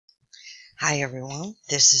Hi everyone,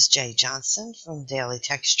 this is Jay Johnson from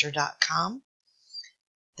dailytexture.com.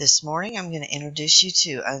 This morning I'm going to introduce you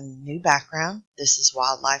to a new background. This is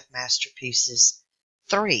Wildlife Masterpieces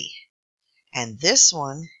 3, and this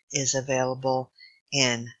one is available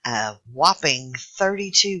in a whopping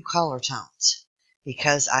 32 color tones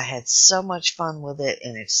because I had so much fun with it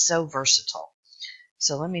and it's so versatile.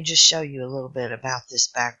 So let me just show you a little bit about this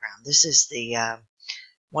background. This is the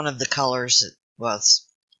one of the colors. Well, it's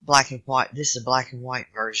black and white. This is a black and white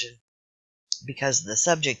version because of the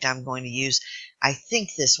subject I'm going to use. I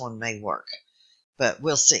think this one may work, but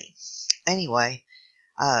we'll see. Anyway,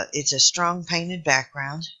 it's a strong painted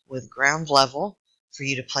background with ground level for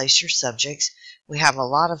you to place your subjects. We have a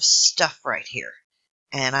lot of stuff right here,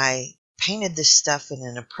 and I painted this stuff in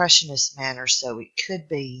an impressionist manner, so it could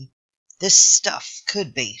be, this stuff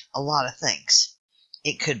could be a lot of things.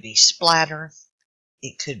 It could be splatter,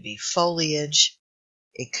 it could be foliage,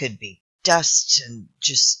 it could be dust and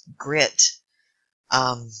just grit.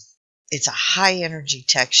 It's a high energy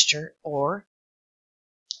texture, or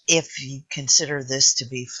if you consider this to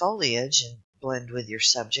be foliage and blend with your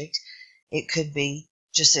subject, it could be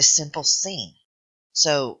just a simple scene.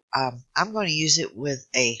 So I'm going to use it with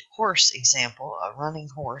a horse example, a running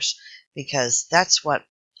horse, because that's what,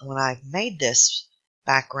 when I made this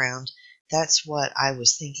background, that's what I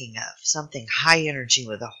was thinking of. Something high energy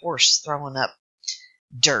with a horse throwing up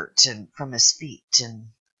dirt and from his feet and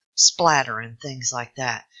splatter and things like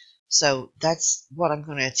that. So that's what I'm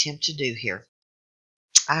going to attempt to do here.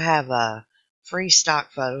 I have a free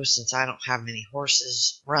stock photo since I don't have many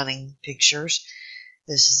horses running pictures.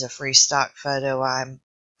 This is a free stock photo I'm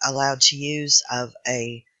allowed to use of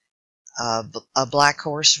a black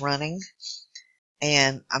horse running,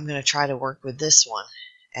 and I'm going to try to work with this one.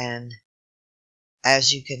 And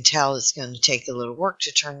as you can tell, it's going to take a little work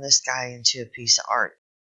to turn this guy into a piece of art,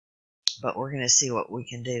 but we're going to see what we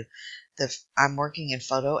can do. I'm working in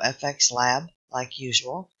Photo FX Lab like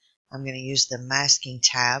usual. I'm going to use the masking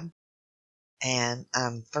tab, and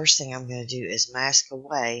first thing I'm going to do is mask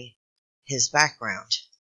away his background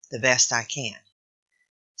the best I can.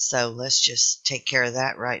 So let's just take care of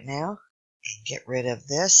that right now and get rid of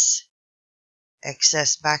this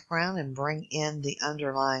excess background and bring in the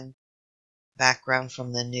underlying background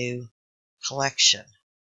from the new collection.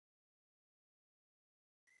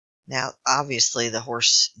 Now, obviously, the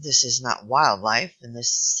horse, this is not wildlife, and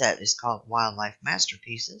this set is called Wildlife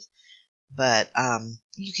Masterpieces, but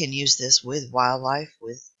you can use this with wildlife,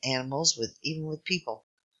 with animals, even with people,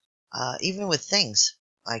 even with things.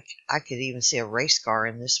 Like, I could even see a race car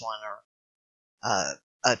in this one, or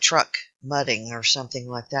a truck mudding or something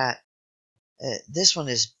like that. This one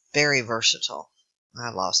is very versatile.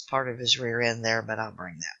 I lost part of his rear end there, but I'll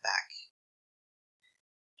bring that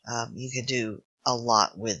back. You could do a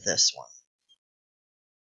lot with this one.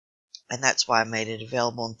 And that's why I made it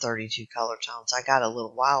available in 32 color tones. I got a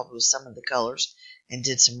little wild with some of the colors and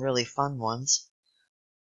did some really fun ones,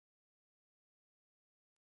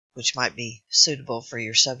 which might be suitable for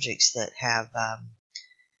your subjects that have, a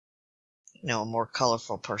more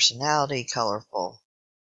colorful personality, colorful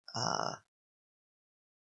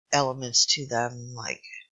elements to them, like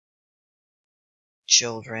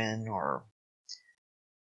children or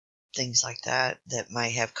things like that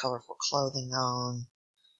might have colorful clothing on.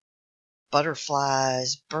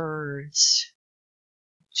 Butterflies, birds,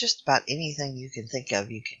 just about anything you can think of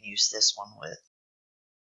you can use this one with.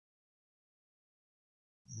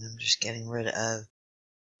 And I'm just getting rid of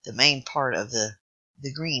the main part of the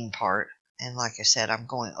green part, and like I said, I'm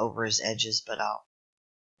going over his edges, but I'll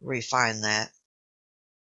refine that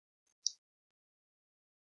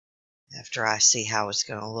after I see how it's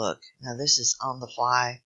going to look. Now this is on the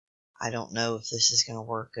fly. I don't know if this is going to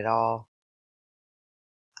work at all.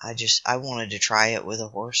 I wanted to try it with a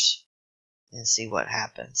horse and see what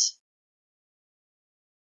happens.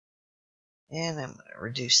 And I'm going to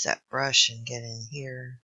reduce that brush and get in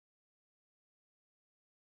here.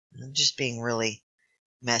 I'm just being really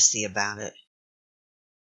messy about it.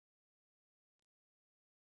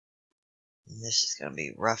 And this is going to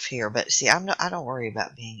be rough here, but see, I don't worry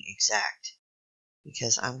about being exact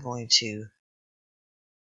because I'm going to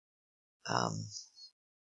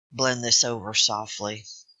blend this over softly.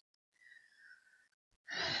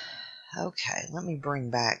 Okay, let me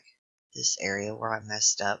bring back this area where I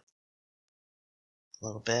messed up a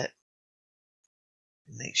little bit.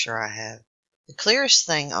 Make sure I have the clearest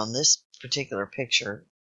thing on this particular picture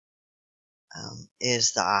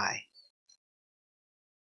is the eye.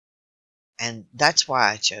 And that's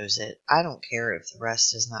why I chose it. I don't care if the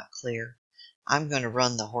rest is not clear. I'm going to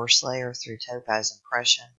run the horse layer through Topaz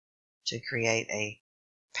Impression to create a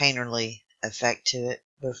painterly effect to it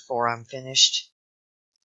before I'm finished.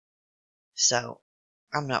 So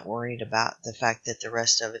I'm not worried about the fact that the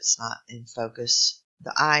rest of it's not in focus.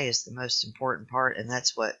 The eye is the most important part, and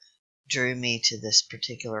that's what drew me to this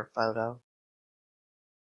particular photo.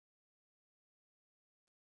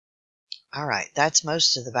 Alright, that's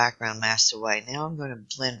most of the background masked away. Now I'm going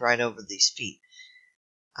to blend right over these feet.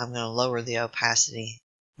 I'm going to lower the opacity,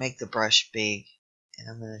 make the brush big, and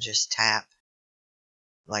I'm going to just tap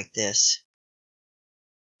like this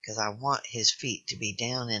because I want his feet to be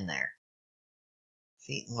down in there.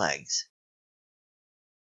 Feet and legs.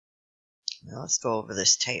 Now let's go over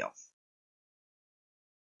this tail.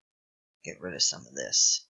 Get rid of some of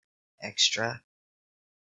this extra.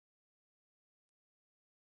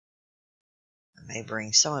 I may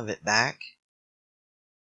bring some of it back,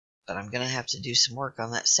 but I'm going to have to do some work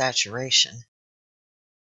on that saturation.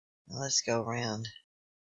 Now let's go around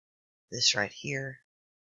this right here.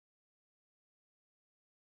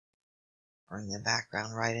 Bring the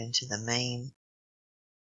background right into the main.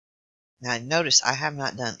 Now notice I have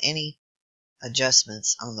not done any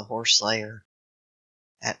adjustments on the horse layer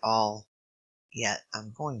at all yet.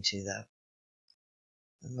 I'm going to though.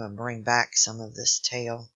 I'm going to bring back some of this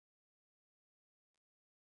tail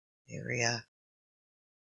area.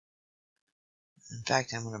 In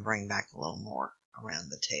fact, I'm going to bring back a little more around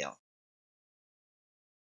the tail.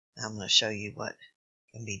 Now I'm going to show you what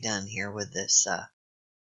can be done here with this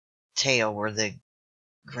tail where the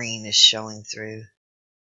green is showing through.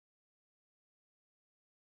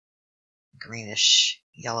 Greenish,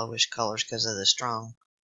 yellowish colors because of the strong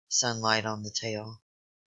sunlight on the tail.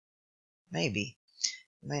 Maybe.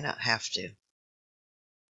 You may not have to.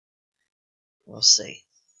 We'll see.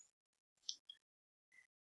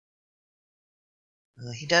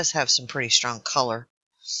 He does have some pretty strong color.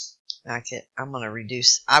 I'm going to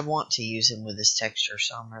reduce. I want to use him with this texture,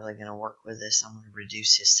 so I'm really going to work with this. I'm going to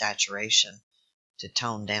reduce his saturation to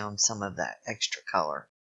tone down some of that extra color.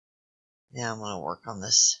 Now I'm going to work on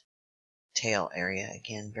this tail area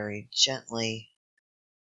again very gently.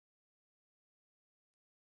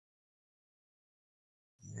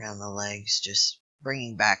 Around the legs, just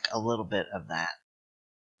bringing back a little bit of that.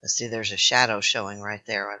 Let's see, there's a shadow showing right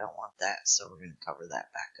there. I don't want that, so we're going to cover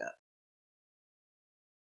that back up.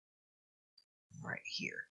 Right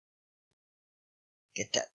here.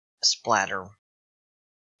 Get that splatter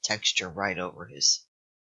texture right over his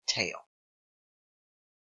tail.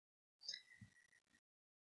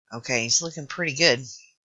 Okay, he's looking pretty good.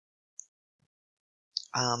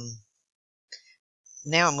 Now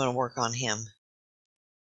I'm going to work on him.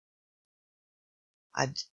 I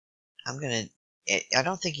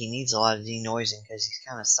don't think he needs a lot of denoising because he's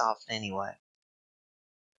kind of soft anyway.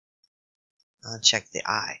 I'll check the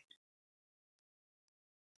eye.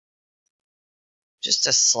 Just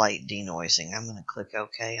a slight denoising. I'm going to click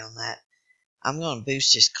OK on that. I'm going to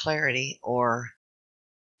boost his clarity or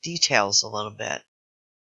details a little bit.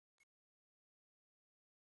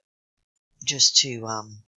 Just to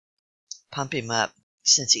pump him up.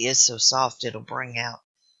 Since he is so soft, it'll bring out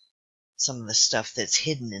some of the stuff that's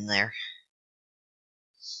hidden in there.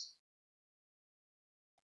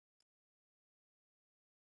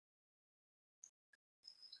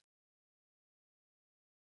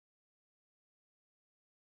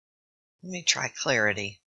 Let me try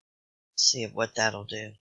clarity. See what that'll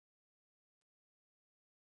do.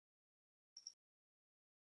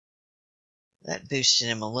 That boosted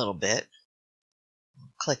him a little bit.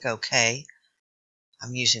 Click OK.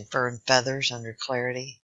 I'm using Fur and Feathers under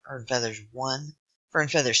Clarity. Fur and Feathers 1. Fur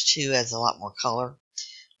and Feathers 2 adds a lot more color,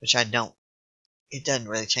 which I don't. It doesn't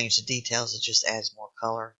really change the details. It just adds more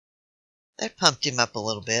color. That pumped him up a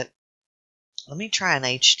little bit. Let me try an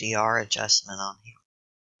HDR adjustment on him.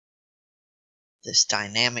 This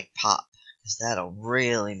dynamic pop, because that'll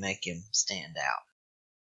really make him stand out.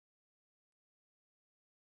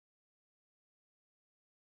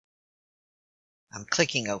 I'm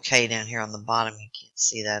clicking OK down here on the bottom. You can't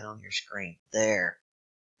see that on your screen. There.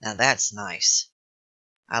 Now that's nice.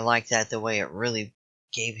 I like that, the way it really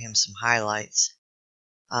gave him some highlights.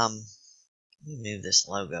 Let me move this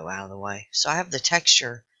logo out of the way. So I have the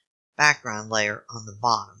texture background layer on the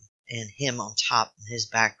bottom and him on top, and his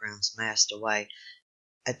background's masked away.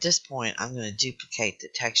 At this point, I'm going to duplicate the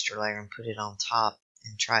texture layer and put it on top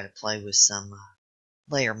and try to play with some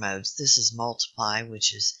layer modes. This is Multiply,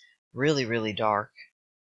 which is really, really dark,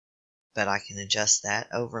 but I can adjust that.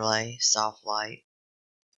 Overlay, Soft Light,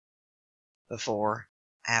 Before,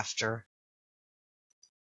 After.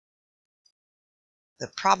 The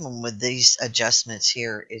problem with these adjustments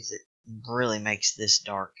here is it really makes this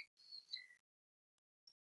dark.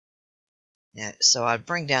 Yeah, so I'd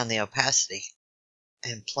bring down the opacity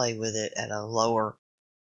and play with it at a lower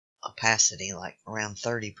opacity, like around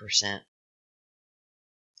 30%,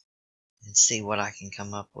 and see what I can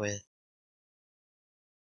come up with.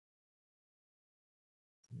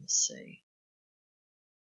 Let's see.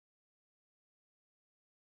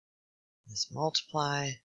 Let's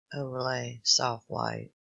multiply, overlay, soft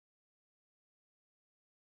light.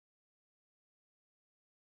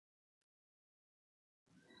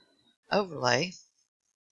 Overlay,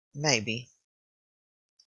 maybe.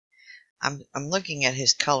 I'm looking at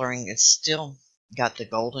his coloring. It's still got the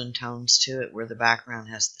golden tones to it where the background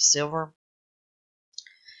has the silver.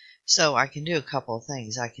 So I can do a couple of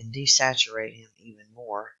things. I can desaturate him even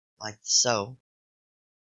more, like so.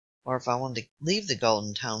 Or if I wanted to leave the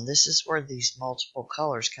golden tone, this is where these multiple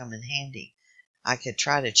colors come in handy. I could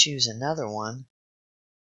try to choose another one.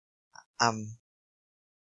 I'm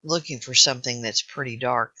looking for something that's pretty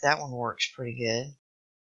dark. That one works pretty good.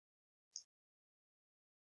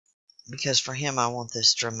 Because for him, I want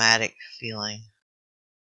this dramatic feeling.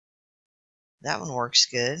 That one works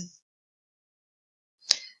good.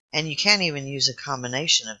 And you can even use a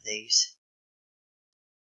combination of these.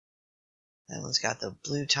 That one's got the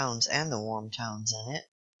blue tones and the warm tones in it.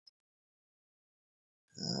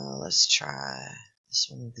 Let's try this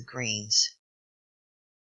one with the greens.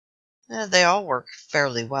 They all work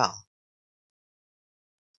fairly well.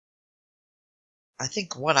 I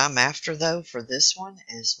think what I'm after, though, for this one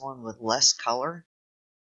is one with less color.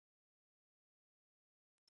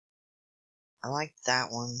 I like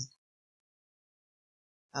that one.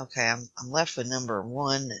 Okay, I'm left with number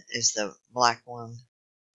 1 is the black one.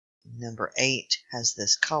 Number 8 has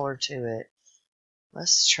this color to it.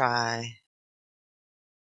 Let's try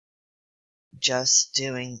just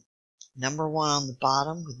doing number 1 on the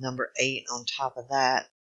bottom with number 8 on top of that,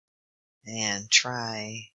 and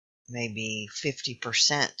try maybe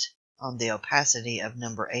 50% on the opacity of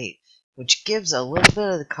number 8, which gives a little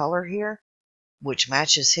bit of the color here, which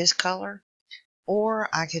matches his color. Or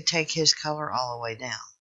I could take his color all the way down.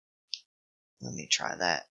 Let me try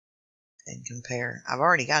that and compare. I've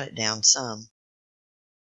already got it down some.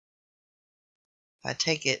 If I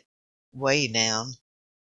take it way down,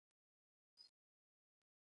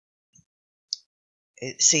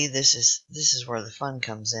 see, this is where the fun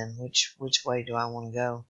comes in. Which way do I want to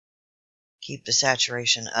go? Keep the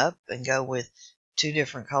saturation up and go with 2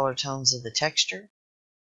 different color tones of the texture,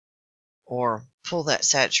 or pull that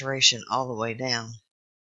saturation all the way down.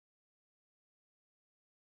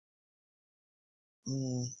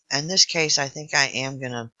 In this case, I think I am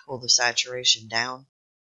going to pull the saturation down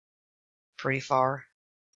pretty far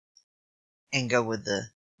and go with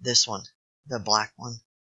this one, the black one.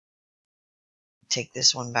 Take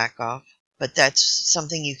this one back off. But that's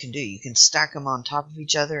something you can do. You can stack them on top of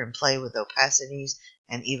each other and play with opacities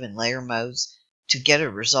and even layer modes to get a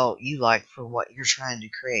result you like for what you're trying to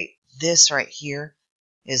create. This right here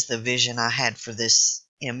is the vision I had for this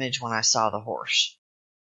image when I saw the horse.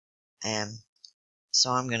 And so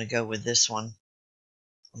I'm going to go with this one.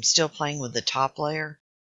 I'm still playing with the top layer.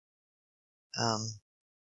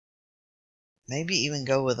 Maybe even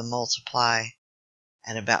go with a multiply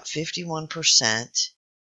at about 51%,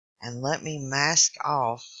 and let me mask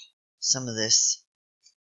off some of this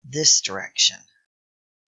direction,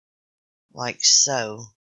 like so,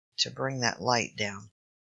 to bring that light down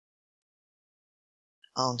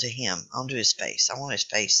onto him, onto his face. I want his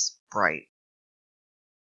face bright.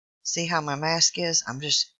 See how my mask is? I'm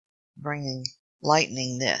just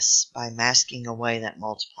lightening this by masking away that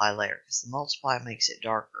multiply layer, because the multiply makes it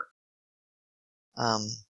darker.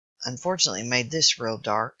 Unfortunately, made this real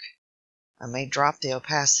dark. I may drop the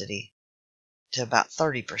opacity to about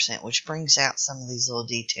 30%, which brings out some of these little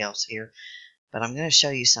details here. But I'm going to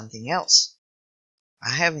show you something else.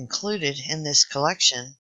 I have included in this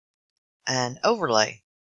collection an overlay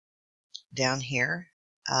down here.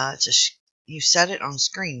 You set it on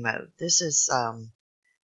screen mode. This is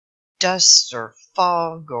dust or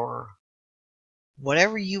fog or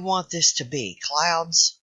whatever you want this to be.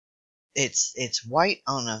 Clouds. It's white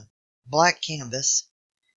on a black canvas.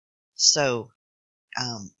 So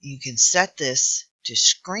you can set this to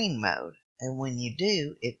screen mode, and when you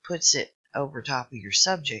do, it puts it over top of your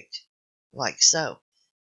subject like so.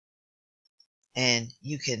 And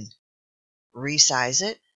you can resize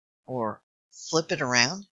it or flip it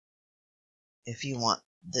around. If you want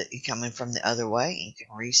it coming from the other way, you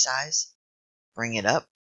can resize, bring it up,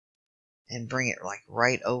 and bring it like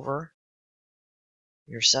right over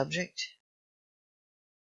your subject,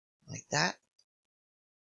 like that.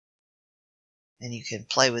 And you can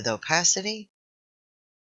play with opacity,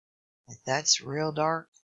 like that's real dark.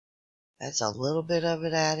 That's a little bit of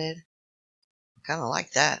it added. I kind of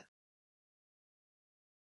like that.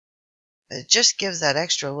 It just gives that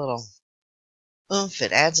extra little oomph.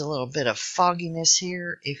 It adds a little bit of fogginess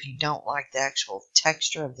here. If you don't like the actual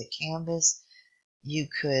texture of the canvas, you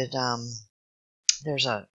could, there's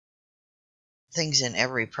things in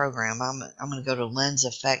every program. I'm going to go to Lens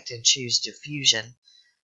Effect and choose Diffusion.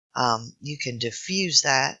 You can diffuse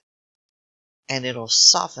that and it'll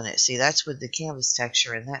soften it. See, that's with the canvas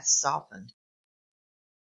texture and that's softened.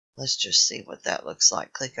 Let's just see what that looks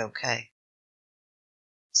like. Click OK.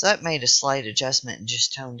 So that made a slight adjustment and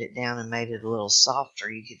just toned it down and made it a little softer.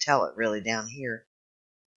 You could tell it really down here.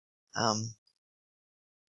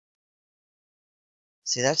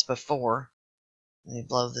 See, that's before. Let me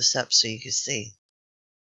blow this up so you can see.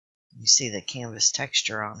 You see the canvas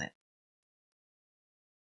texture on it.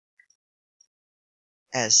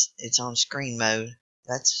 As it's on screen mode,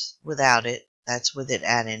 that's without it. That's with it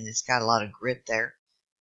added. It's got a lot of grit there.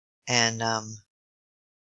 And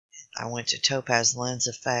I went to Topaz Lens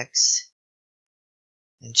Effects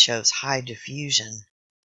and chose High Diffusion.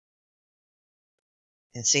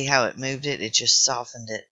 And see how it moved it? It just softened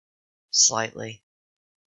it slightly.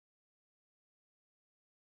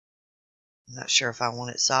 I'm not sure if I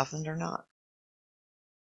want it softened or not.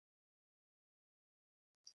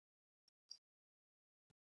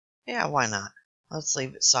 Yeah, why not? Let's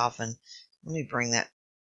leave it softened. Let me bring that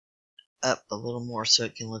up a little more so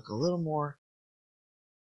it can look a little more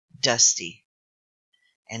dusty.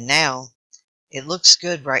 And now it looks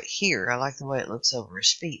good right here. I like the way it looks over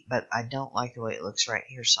his feet, but I don't like the way it looks right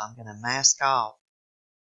here. So I'm going to mask off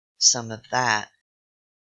some of that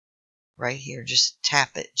right here. Just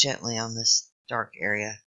tap it gently on this dark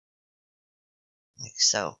area, like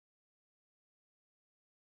so.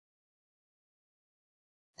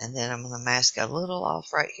 And then I'm going to mask a little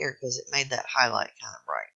off right here because it made that highlight kind of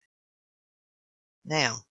bright.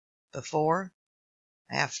 Now, before,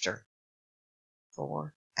 after,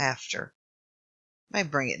 before, after. May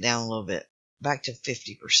bring it down a little bit, back to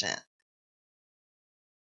 50%.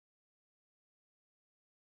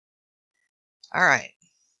 All right.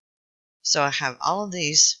 So I have all of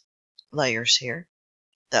these layers here.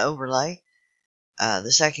 The overlay,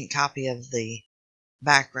 the second copy of the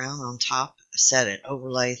background on top, set at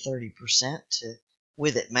overlay 30% to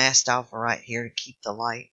with it masked off right here to keep the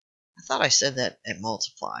light. I thought I said that at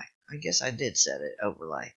multiply. I guess I did set it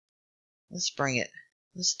overlay. Let's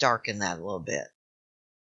darken that a little bit.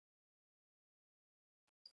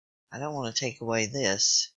 I don't want to take away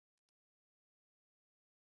this.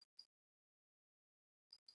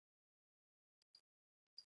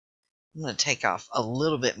 I'm going to take off a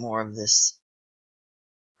little bit more of this,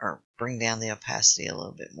 or bring down the opacity a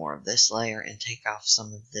little bit more of this layer and take off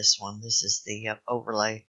some of this one. This is the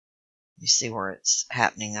overlay. You see where it's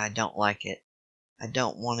happening. I don't like it. I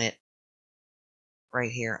don't want it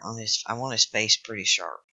right here on his, I want his face pretty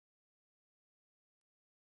sharp.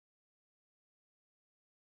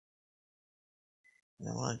 And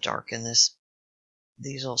I want to darken these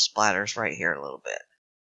little splatters right here a little bit.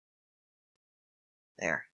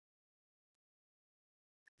 There.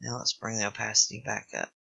 Now let's bring the opacity back up.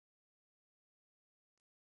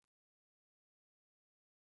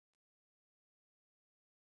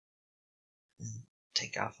 And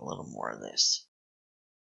take off a little more of this.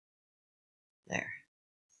 There.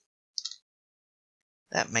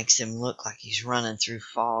 That makes him look like he's running through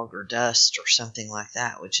fog or dust or something like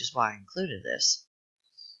that, which is why I included this.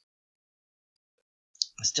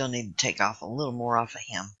 I still need to take off a little more off of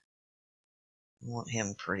him. I want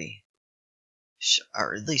him pretty,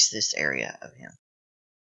 or at least this area of him.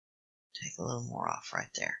 Take a little more off right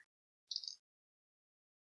there.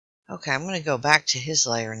 Okay, I'm going to go back to his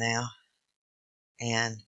layer now,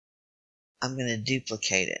 and I'm going to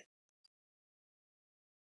duplicate it.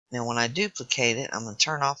 Now when I duplicate it, I'm going to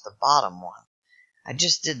turn off the bottom one. I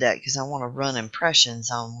just did that because I want to run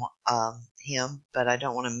impressions on him, but I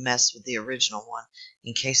don't want to mess with the original one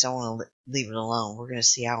in case I want to leave it alone. We're going to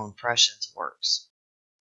see how impressions works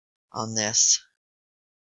on this.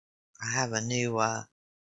 I have a new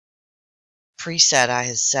preset I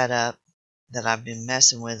had set up that I've been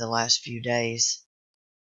messing with the last few days.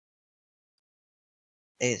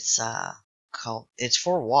 It's it's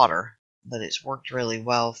for water, but it's worked really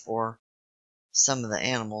well for some of the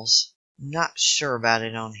animals. I'm not sure about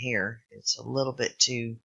it on here. It's a little bit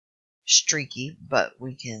too streaky, but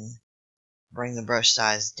we can bring the brush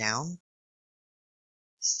size down.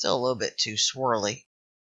 Still a little bit too swirly.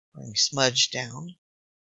 Bring smudge down.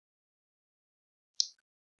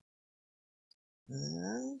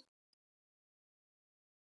 And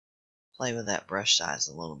play with that brush size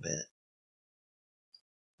a little bit.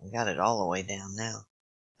 We got it all the way down now.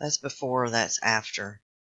 That's before, that's after.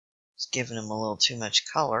 It's giving them a little too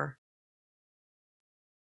much color.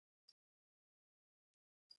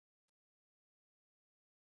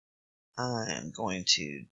 I am going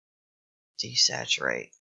to desaturate.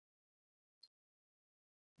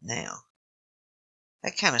 Now,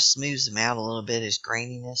 that kind of smooths them out a little bit, as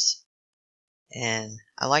graininess. And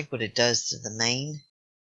I like what it does to the mane.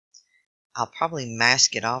 I'll probably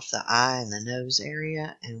mask it off the eye and the nose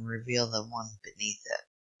area and reveal the one beneath it.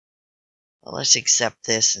 Well, let's accept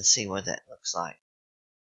this and see what that looks like.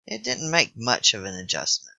 It didn't make much of an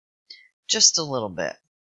adjustment, just a little bit.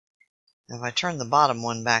 Now, if I turn the bottom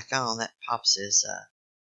one back on, that pops his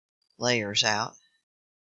layers out.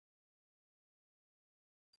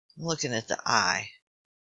 I'm looking at the eye.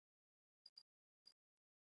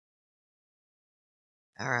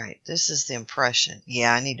 Alright, this is the impression.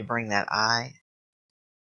 Yeah, I need to bring that eye,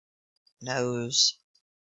 nose,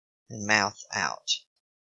 and mouth out.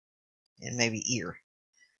 And maybe ear.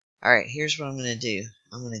 Alright, here's what I'm going to do.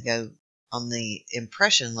 I'm going to go on the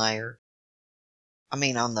impression layer. On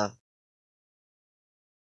the...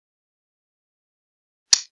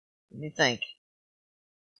 Let me think.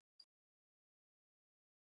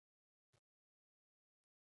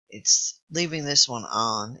 It's leaving this one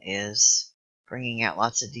on is bringing out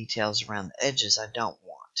lots of details around the edges I don't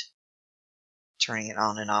want. Turning it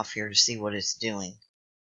on and off here to see what it's doing.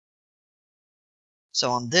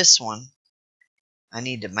 So on this one, I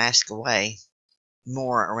need to mask away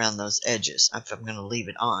more around those edges if I'm going to leave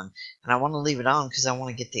it on. And I want to leave it on because I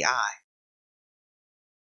want to get the eye.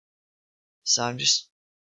 So I'm just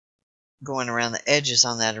going around the edges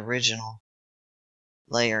on that original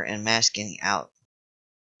layer and masking out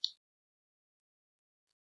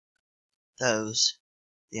those.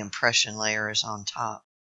 The impression layer is on top.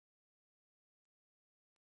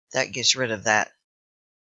 That gets rid of that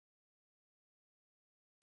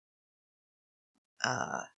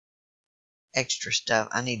extra stuff.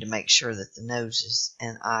 I need to make sure that the noses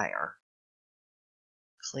and eye are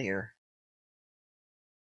clear.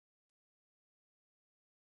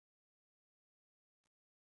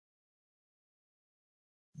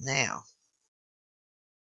 Now,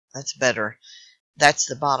 that's better. That's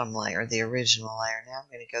the bottom layer, the original layer. Now I'm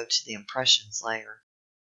going to go to the impressions layer.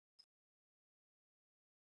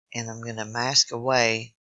 And I'm going to mask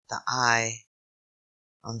away the eye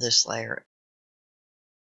on this layer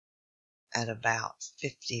at about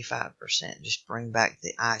 55%. Just bring back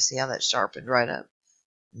the eye. See how that sharpened right up?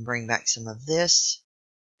 And bring back some of this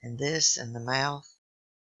and the mouth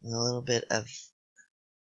and a little bit of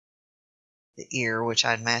the ear, which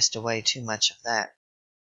I'd masked away too much of that.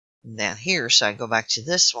 And down here, so I go back to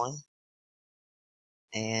this one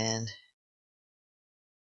and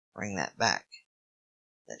bring that back,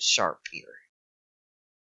 that sharp ear.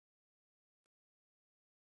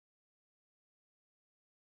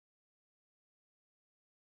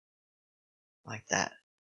 Like that.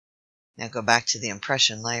 Now go back to the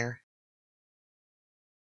impression layer.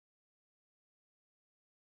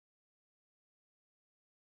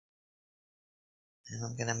 And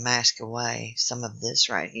I'm going to mask away some of this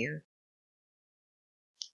right here.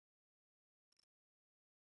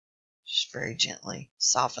 Just very gently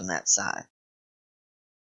soften that side.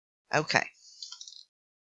 Okay.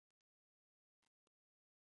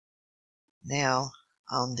 Now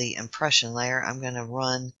on the impression layer, I'm going to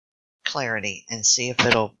run clarity and see if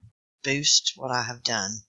it'll boost what I have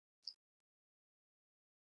done.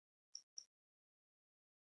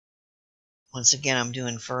 Once again, I'm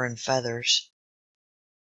doing fur and feathers,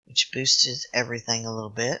 which boosted everything a little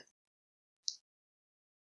bit.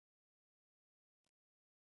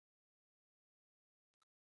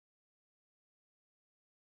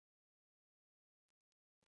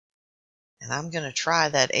 And I'm going to try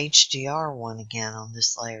that HDR one again on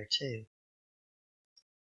this layer too.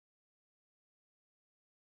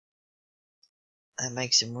 That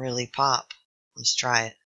makes him really pop. Let's try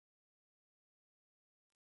it.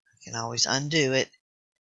 I can always undo it.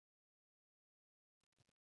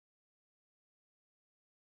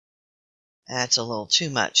 That's a little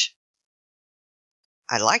too much.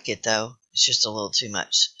 I like it though. It's just a little too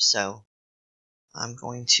much. So I'm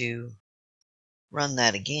going to run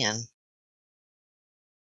that again.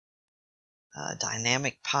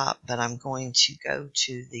 Dynamic pop, but I'm going to go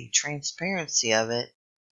to the transparency of it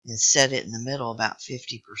and set it in the middle about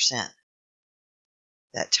 50%.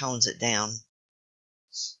 That tones it down.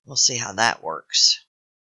 We'll see how that works.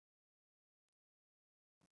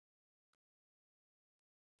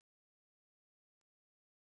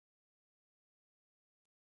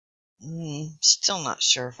 Still not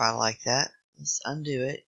sure if I like that. Let's undo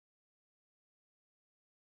it.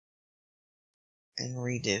 and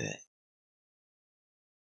redo it.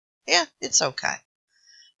 Yeah, it's okay.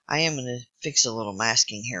 I am going to fix a little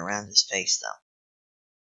masking here around his face,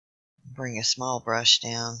 though. Bring a small brush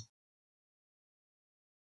down,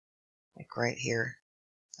 like right here.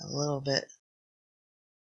 A little bit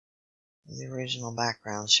of the original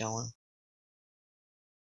background showing.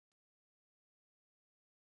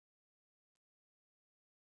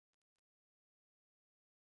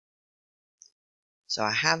 So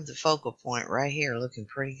I have the focal point right here looking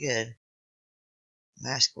pretty good.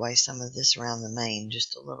 Mask away some of this around the mane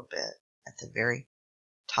just a little bit at the very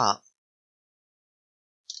top.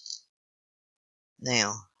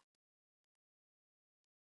 Now,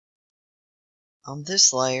 on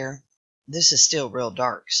this layer, this is still real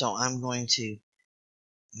dark, so I'm going to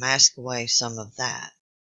mask away some of that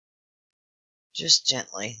just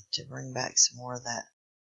gently to bring back some more of that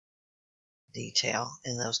detail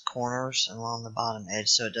in those corners and along the bottom edge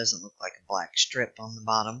so it doesn't look like a black strip on the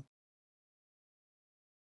bottom.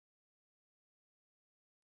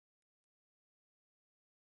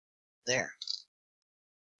 There.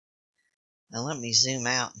 Now let me zoom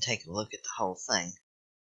out and take a look at the whole thing.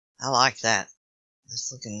 I like that.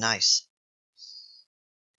 It's looking nice.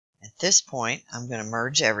 At this point, I'm going to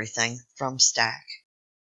merge everything from stack.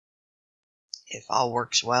 If all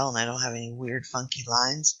works well and I don't have any weird funky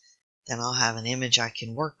lines, then I'll have an image I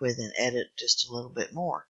can work with and edit just a little bit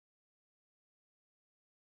more.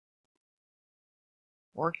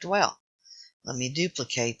 Worked well. Let me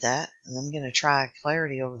duplicate that, and I'm going to try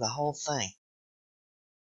clarity over the whole thing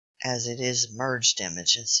as it is a merged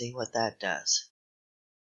image and see what that does.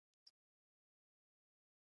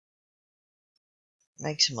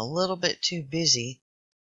 Makes him a little bit too busy.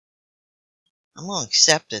 I'm going to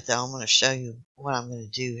accept it, though. I'm going to show you what I'm going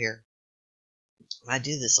to do here. I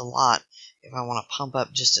do this a lot if I want to pump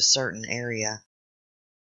up just a certain area.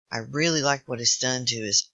 I really like what it's done to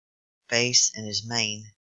his face and his mane.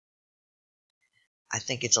 I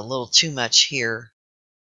think it's a little too much here.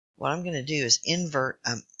 What I'm going to do is invert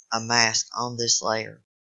a mask on this layer.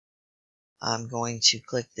 I'm going to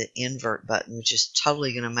click the invert button, which is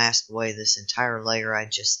totally going to mask away this entire layer I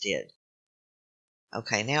just did.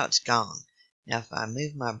 Okay, now it's gone. Now if I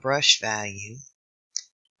move my brush value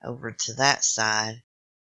over to that side,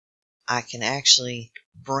 I can actually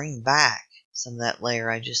bring back some of that layer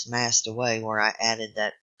I just masked away where I added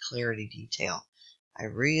that clarity detail. I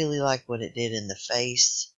really like what it did in the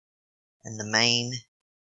face and the mane.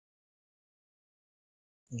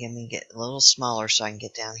 Let me get a little smaller so I can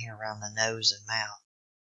get down here around the nose and mouth.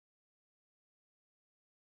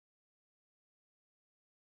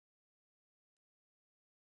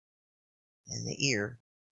 And the ear.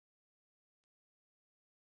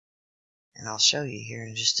 And I'll show you here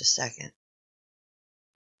in just a second.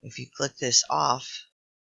 If you click this off,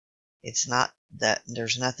 it's not that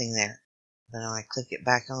there's nothing there. But when I click it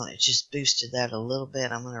back on, it just boosted that a little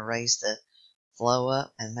bit. I'm going to raise the flow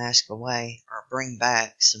up and mask away or bring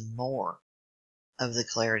back some more of the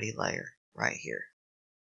clarity layer right here.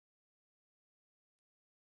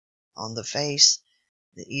 On the face,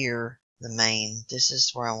 the ear, the mane, this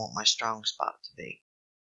is where I want my strong spot to be.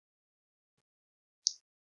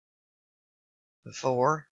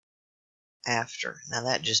 Before, after. Now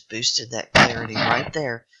that just boosted that clarity right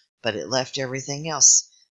there, but it left everything else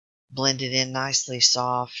blended in nicely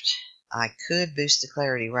soft. I could boost the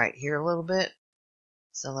clarity right here a little bit,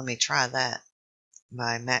 so let me try that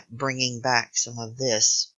by bringing back some of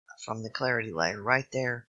this from the clarity layer right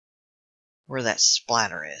there where that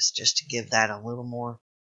splatter is, just to give that a little more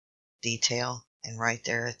detail, and right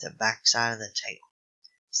there at the back side of the tail.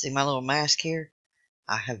 See my little mask here?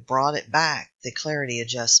 I have brought it back, the clarity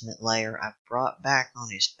adjustment layer I've brought back on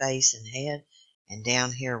his face and head and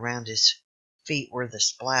down here around his feet where the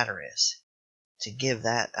splatter is to give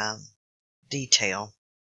that detail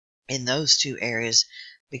in those two areas,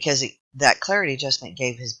 because that clarity adjustment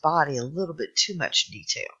gave his body a little bit too much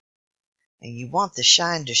detail. And you want the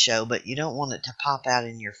shine to show, but you don't want it to pop out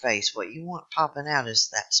in your face. What you want popping out is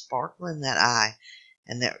that sparkle in that eye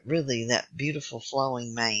and that beautiful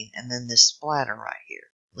flowing mane, and then this splatter right here.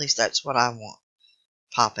 At least that's what I want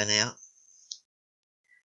popping out.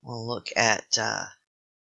 We'll look at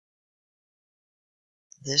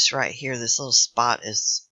this right here. This little spot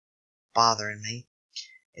is bothering me.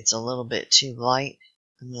 It's a little bit too light.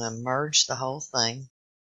 I'm going to merge the whole thing.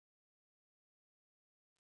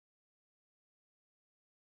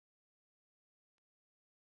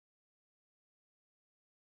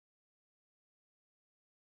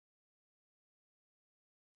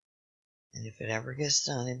 And if it ever gets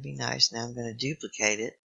done, it'd be nice. Now I'm going to duplicate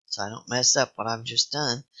it so I don't mess up what I've just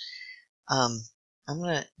done.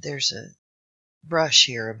 There's a brush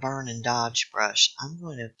here, a burn and dodge brush. I'm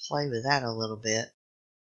going to play with that a little bit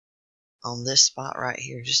on this spot right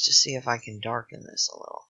here just to see if I can darken this a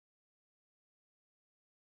little.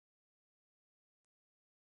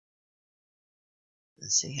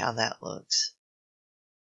 And see how that looks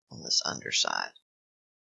on this underside.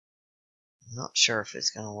 I'm not sure if it's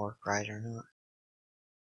going to work right or not.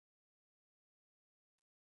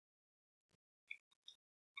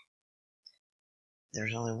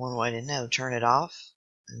 There's only one way to know. Turn it off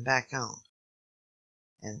and back on.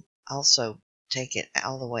 And also take it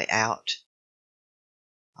all the way out.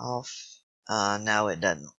 Off. No, it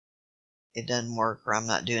doesn't. It doesn't work, or I'm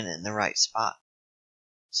not doing it in the right spot.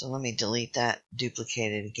 So let me delete that,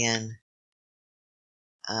 duplicate it again.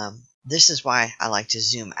 This is why I like to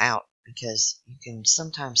zoom out, because you can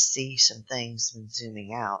sometimes see some things when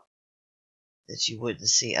zooming out that you wouldn't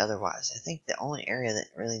see otherwise. I think the only area that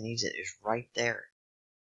really needs it is right there,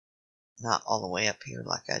 not all the way up here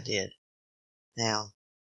like I did. Now,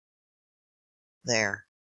 there.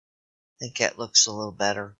 I think that looks a little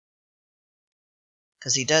better,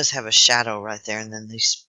 because he does have a shadow right there, and then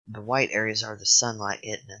the white areas are the sunlight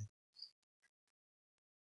hitting him.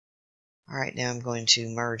 Alright, now I'm going to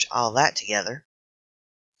merge all that together.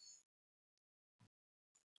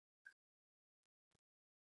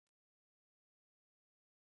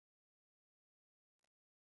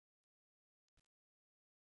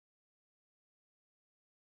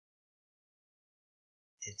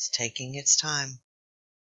 It's taking its time.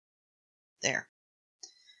 There.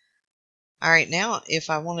 Alright, now if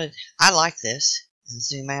I wanted, I like this, and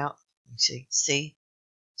zoom out, you see,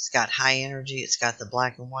 it's got high energy, it's got the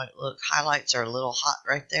black and white look. Highlights are a little hot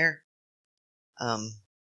right there. I'm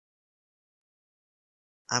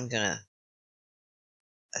going to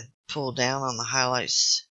pull down on the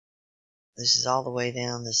highlights. This is all the way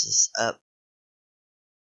down, this is up.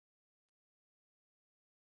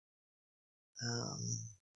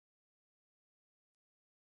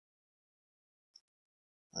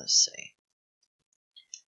 Let's see.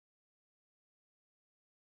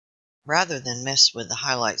 Rather than mess with the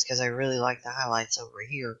highlights, because I really like the highlights over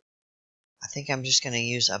here, I think I'm just going to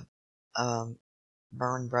use a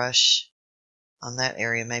burn brush on that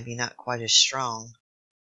area, maybe not quite as strong.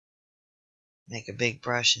 Make a big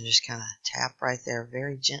brush and just kind of tap right there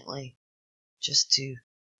very gently, just to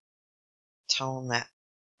tone that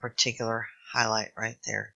particular highlight right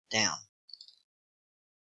there down.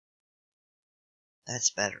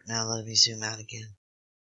 That's better. Now let me zoom out again.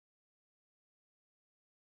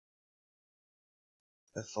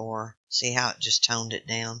 Before, see how it just toned it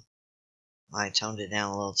down? I toned it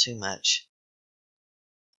down a little too much.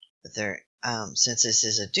 But there, since this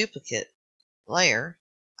is a duplicate layer,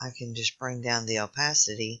 I can just bring down the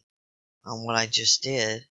opacity on what I just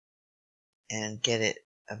did and get it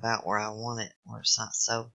about where I want it, where it's not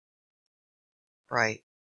so bright.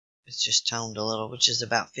 It's just toned a little, which is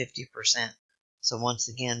about 50%. So once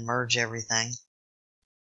again, merge everything.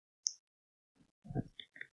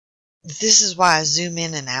 This is why I zoom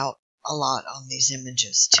in and out a lot on these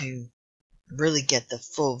images, to really get the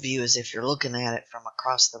full view as if you're looking at it from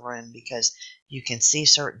across the room, because you can see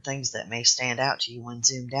certain things that may stand out to you when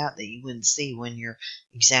zoomed out that you wouldn't see when you're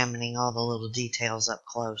examining all the little details up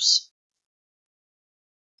close.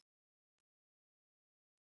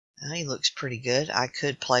 Now he looks pretty good. I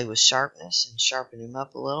could play with sharpness and sharpen him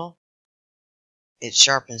up a little. It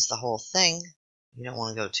sharpens the whole thing. You don't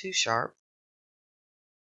want to go too sharp,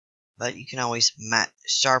 but you can always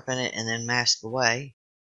sharpen it and then mask away.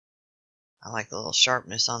 I like a little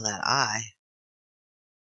sharpness on that eye.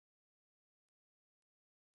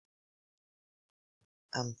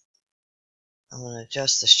 I'm going to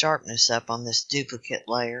adjust the sharpness up on this duplicate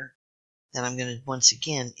layer. Then I'm going to once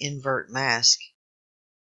again invert mask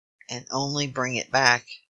and only bring it back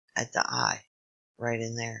at the eye, right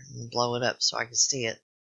in there, and blow it up so I can see it.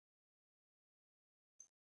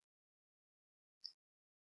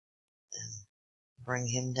 And bring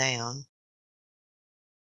him down.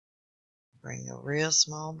 Bring a real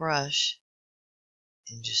small brush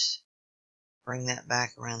and just bring that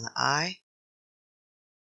back around the eye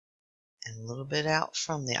and a little bit out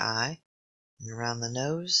from the eye and around the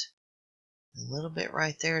nose and a little bit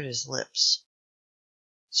right there at his lips.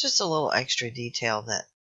 It's just a little extra detail that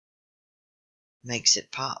makes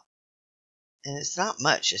it pop. And it's not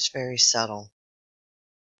much, it's very subtle.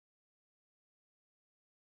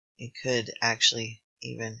 It could actually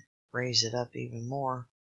even raise it up even more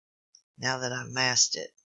now that I've masked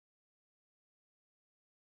it.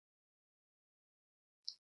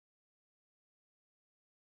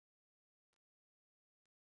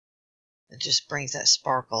 It just brings that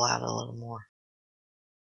sparkle out a little more.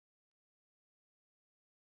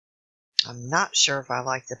 I'm not sure if I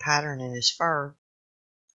like the pattern in his fur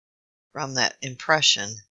from that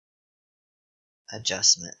impression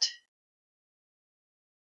adjustment.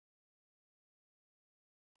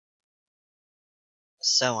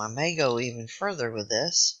 So I may go even further with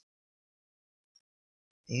this.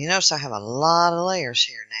 You notice I have a lot of layers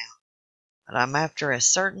here now, but I'm after a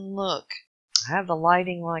certain look. I have the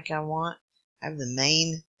lighting like I want. I have the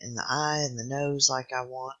mane and the eye and the nose like I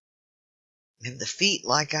want. I have the feet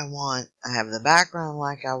like I want. I have the background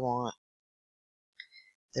like I want.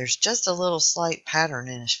 There's just a little slight pattern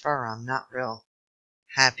in his fur I'm not real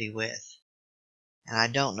happy with. And I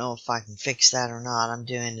don't know if I can fix that or not. I'm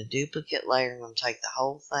doing a duplicate layer. I'm going to take the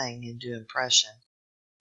whole thing and do impression.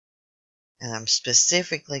 And I'm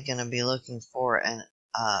specifically going to be looking for an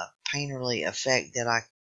painterly effect that I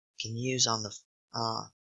can use on the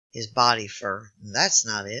his body fur. And that's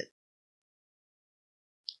not it.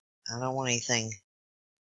 I don't want anything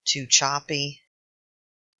too choppy.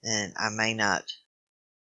 And I may not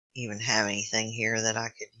even have anything here that I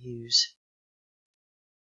could use.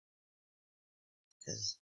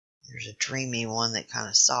 Because there's a dreamy one that kind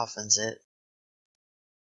of softens it.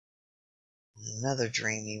 And another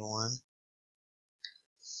dreamy one.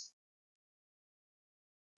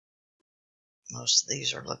 Most of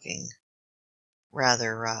these are looking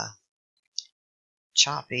rather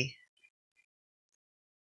choppy.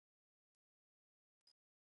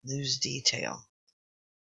 Lose detail.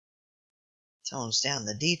 Tones down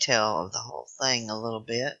the detail of the whole thing a little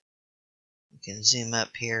bit. You can zoom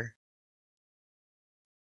up here.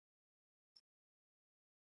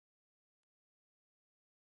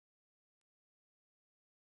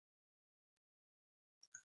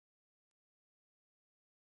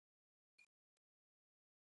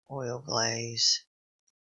 Oil glaze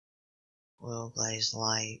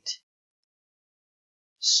light,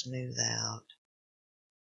 smooth out.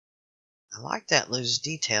 I like that loose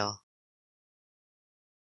detail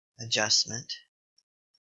adjustment.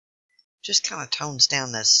 Just kind of tones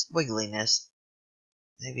down the squiggliness,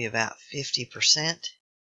 maybe about 50%,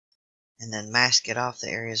 and then mask it off the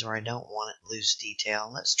areas where I don't want it loose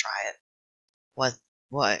detail. Let's try it. What?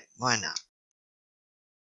 Why not?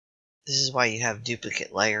 This is why you have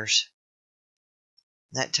duplicate layers.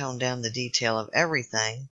 That toned down the detail of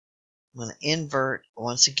everything. I'm going to invert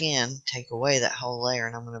once again, take away that whole layer,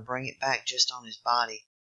 and I'm going to bring it back just on his body.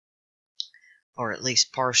 Or at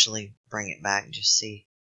least partially bring it back, just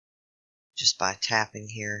by tapping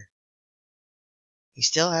here. He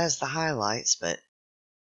still has the highlights, but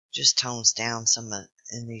just tones down some of,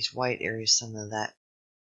 in these white areas, some of that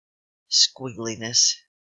squiggliness.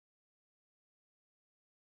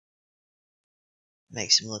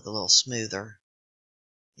 Makes him look a little smoother.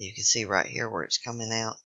 You can see right here where it's coming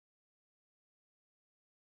out.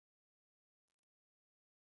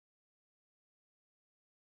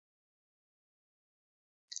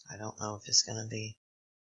 I don't know if it's going to be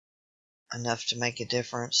enough to make a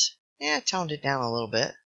difference. Yeah, I toned it down a little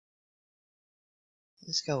bit.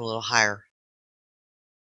 Let's go a little higher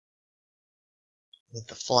with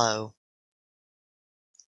the flow.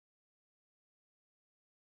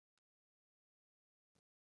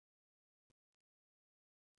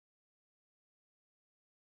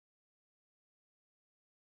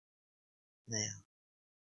 Now,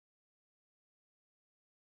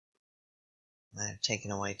 I've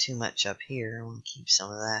taken away too much up here. I want to keep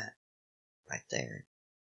some of that right there.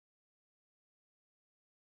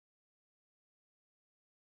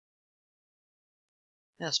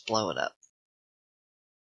 Let's blow it up.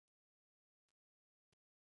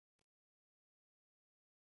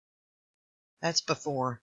 That's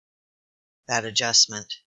before that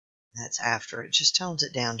adjustment. That's after. It just tones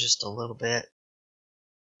it down just a little bit.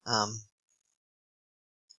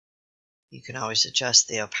 You can always adjust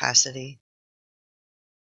the opacity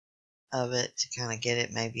of it to kind of get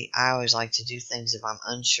it. Maybe I always like to do things if I'm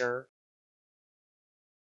unsure.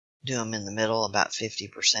 Do them in the middle, about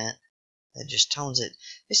 50%. That just tones it.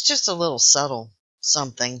 It's just a little subtle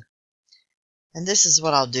something. And this is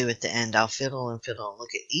what I'll do at the end. I'll fiddle and fiddle and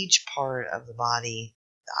look at each part of the body,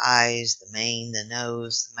 the eyes, the mane, the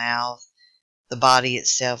nose, the mouth, the body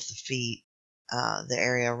itself, the feet, the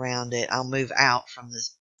area around it. I'll move out from the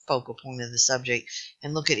focal point of the subject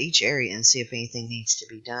and look at each area and see if anything needs to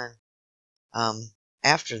be done.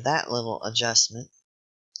 After that little adjustment,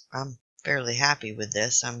 I'm fairly happy with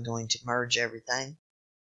this. I'm going to merge everything.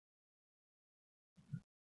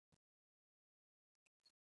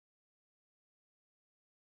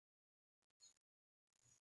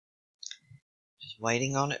 Just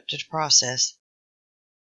waiting on it to process.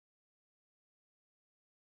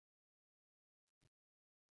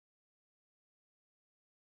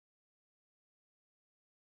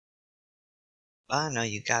 I know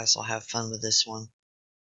you guys will have fun with this one,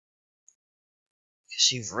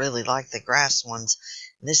 because you really like the grass ones.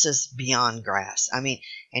 This is beyond grass. I mean,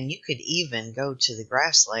 and you could even go to the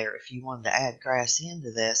grass layer if you wanted to add grass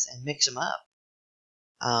into this and mix them up.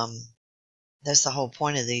 That's the whole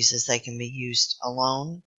point of these, is they can be used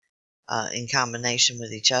alone, in combination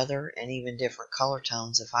with each other, and even different color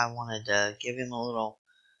tones. If I wanted to give him a little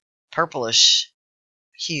purplish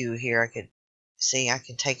hue here, I could see I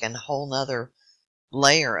can take a whole nother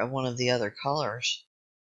layer of one of the other colors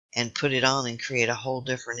and put it on and create a whole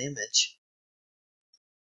different image.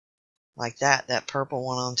 Like that. That purple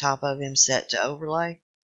one on top of him set to overlay.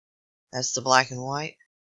 That's the black and white.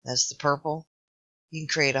 That's the purple. You can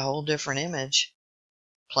create a whole different image.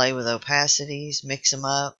 Play with opacities, mix them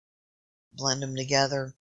up, blend them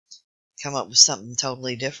together, come up with something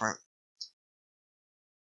totally different.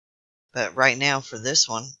 But right now for this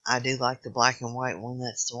one, I do like the black and white one.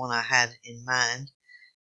 That's the one I had in mind.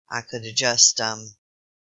 I could adjust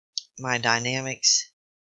my dynamics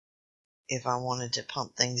if I wanted to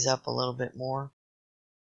pump things up a little bit more.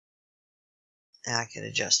 And I could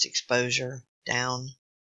adjust exposure down,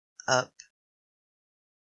 up,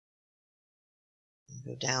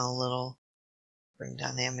 go down a little, bring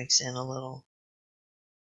dynamics in a little.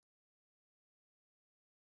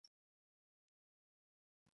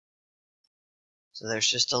 So there's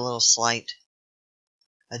just a little slight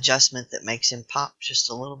adjustment that makes him pop just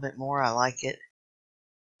a little bit more. I like it.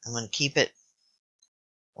 I'm going to keep it.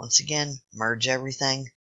 Once again, merge everything.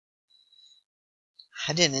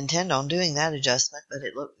 I didn't intend on doing that adjustment, but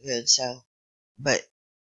it looked good. But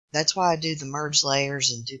that's why I do the merge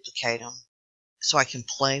layers and duplicate them, so I can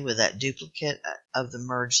play with that duplicate of the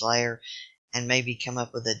merge layer and maybe come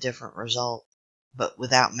up with a different result, but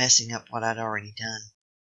without messing up what I'd already done.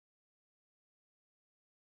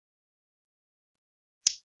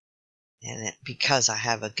 And because I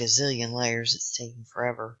have a gazillion layers, it's taking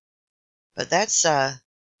forever. But that's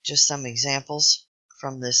just some examples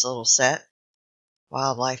from this little set,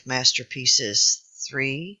 Wildlife Masterpieces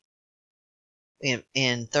 3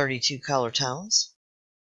 in 32 color tones.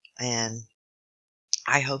 And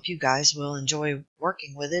I hope you guys will enjoy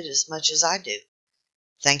working with it as much as I do.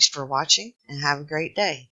 Thanks for watching, and have a great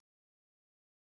day.